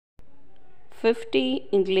50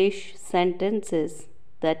 English sentences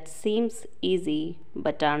that seems easy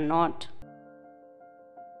but are not.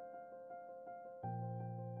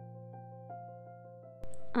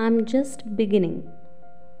 I'm just beginning.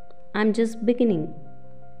 I'm just beginning.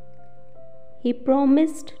 He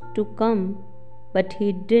promised to come, but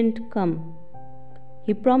he didn't come.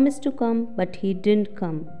 He promised to come, but he didn't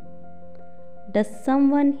come. Does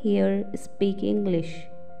someone here speak English?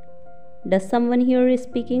 Does someone here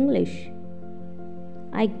speak English?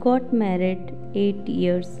 I got married 8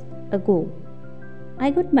 years ago. I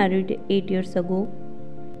got married 8 years ago.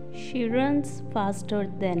 She runs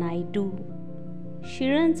faster than I do. She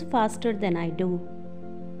runs faster than I do.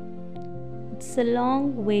 It's a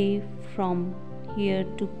long way from here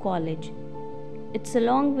to college. It's a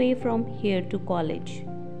long way from here to college.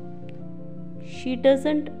 She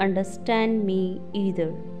doesn't understand me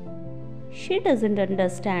either. She doesn't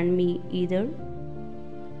understand me either.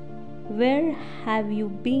 Where have you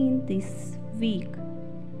been this week?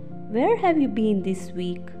 Where have you been this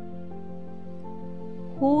week?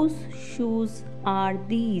 Whose shoes are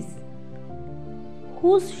these?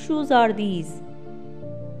 Whose shoes are these?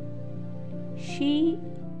 She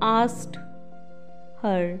asked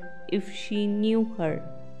her if she knew her.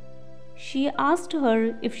 She asked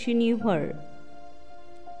her if she knew her.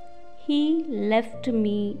 He left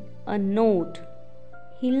me a note.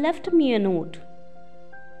 He left me a note.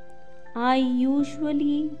 I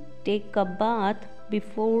usually take a bath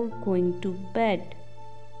before going to bed.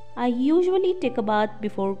 I usually take a bath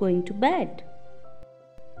before going to bed.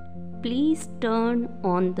 Please turn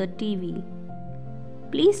on the TV.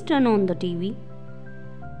 Please turn on the TV.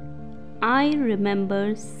 I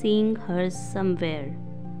remember seeing her somewhere.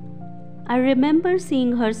 I remember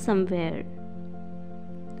seeing her somewhere.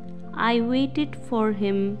 I waited for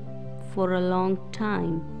him for a long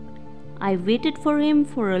time. I waited for him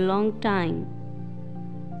for a long time.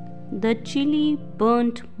 The chili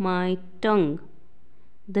burnt my tongue.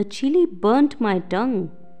 The chili burnt my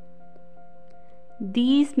tongue.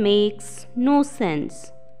 This makes no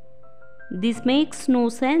sense. This makes no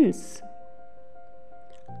sense.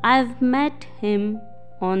 I've met him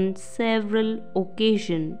on several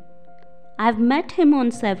occasions. I've met him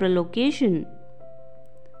on several occasions.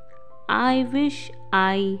 I wish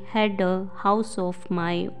I had a house of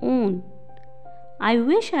my own. I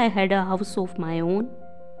wish I had a house of my own.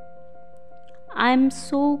 I'm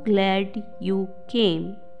so glad you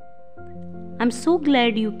came. I'm so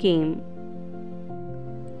glad you came.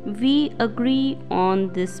 We agree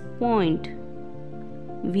on this point.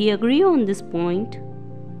 We agree on this point.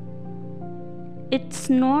 It's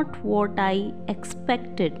not what I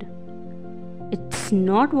expected. It's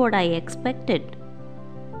not what I expected.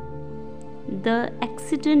 The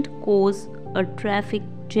accident caused a traffic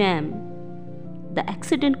jam. The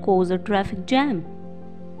accident caused a traffic jam.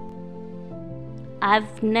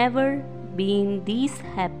 I've never been this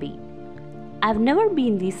happy. I've never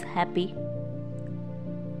been this happy.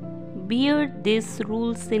 Bear these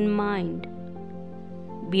rules in mind.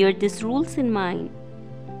 Bear these rules in mind.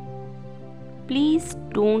 Please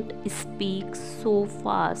don't speak so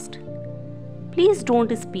fast. Please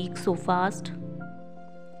don't speak so fast.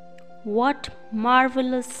 What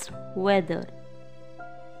marvelous weather.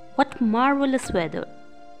 What marvelous weather.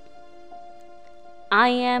 I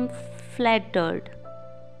am flattered.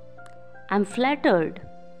 I'm flattered.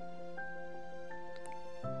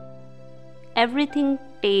 Everything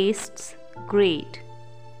tastes great.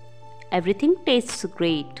 Everything tastes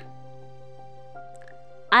great.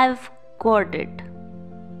 I've got it.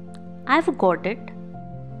 I've got it.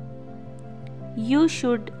 You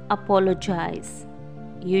should apologize.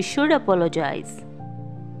 You should apologize.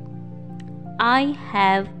 I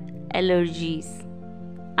have allergies.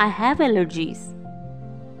 I have allergies.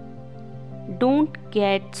 Don't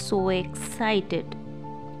get so excited.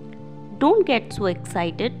 Don't get so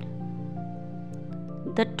excited.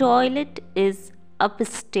 The toilet is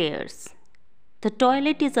upstairs. The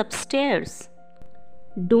toilet is upstairs.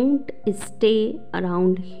 Don't stay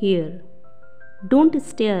around here. Don't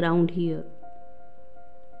stay around here.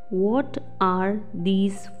 What are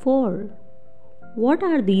these for? What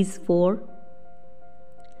are these for?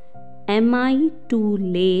 Am I too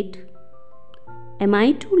late? Am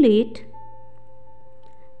I too late?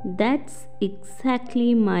 That's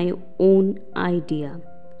exactly my own idea.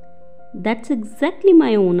 That's exactly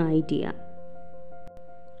my own idea.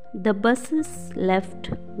 The buses left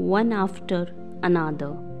one after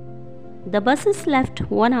another. The buses left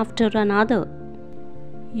one after another.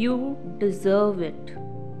 You deserve it.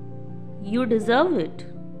 You deserve it.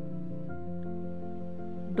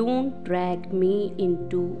 Don't drag me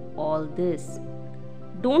into all this.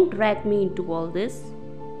 Don't drag me into all this.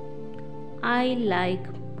 I like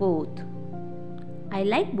both. I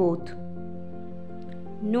like both.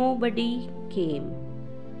 Nobody came.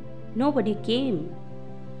 Nobody came.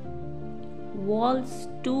 Walls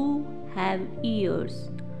too have ears.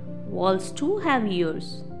 Walls too have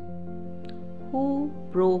ears. Who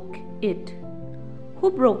broke it?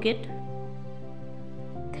 Who broke it?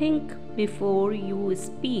 Think before you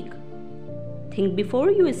speak. Think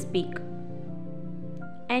before you speak.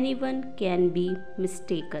 Anyone can be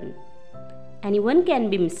mistaken. Anyone can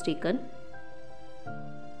be mistaken.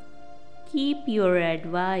 Keep your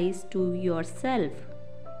advice to yourself.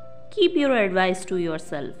 Keep your advice to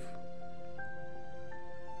yourself.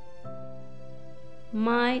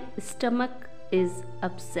 My stomach is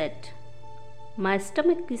upset. My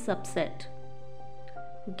stomach is upset.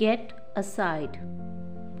 Get aside.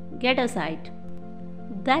 Get aside.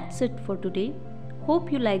 That's it for today.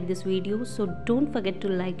 Hope you like this video, so don't forget to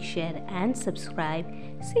like, share and subscribe.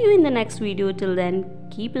 See you in the next video. Till then,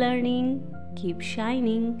 keep learning, keep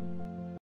shining.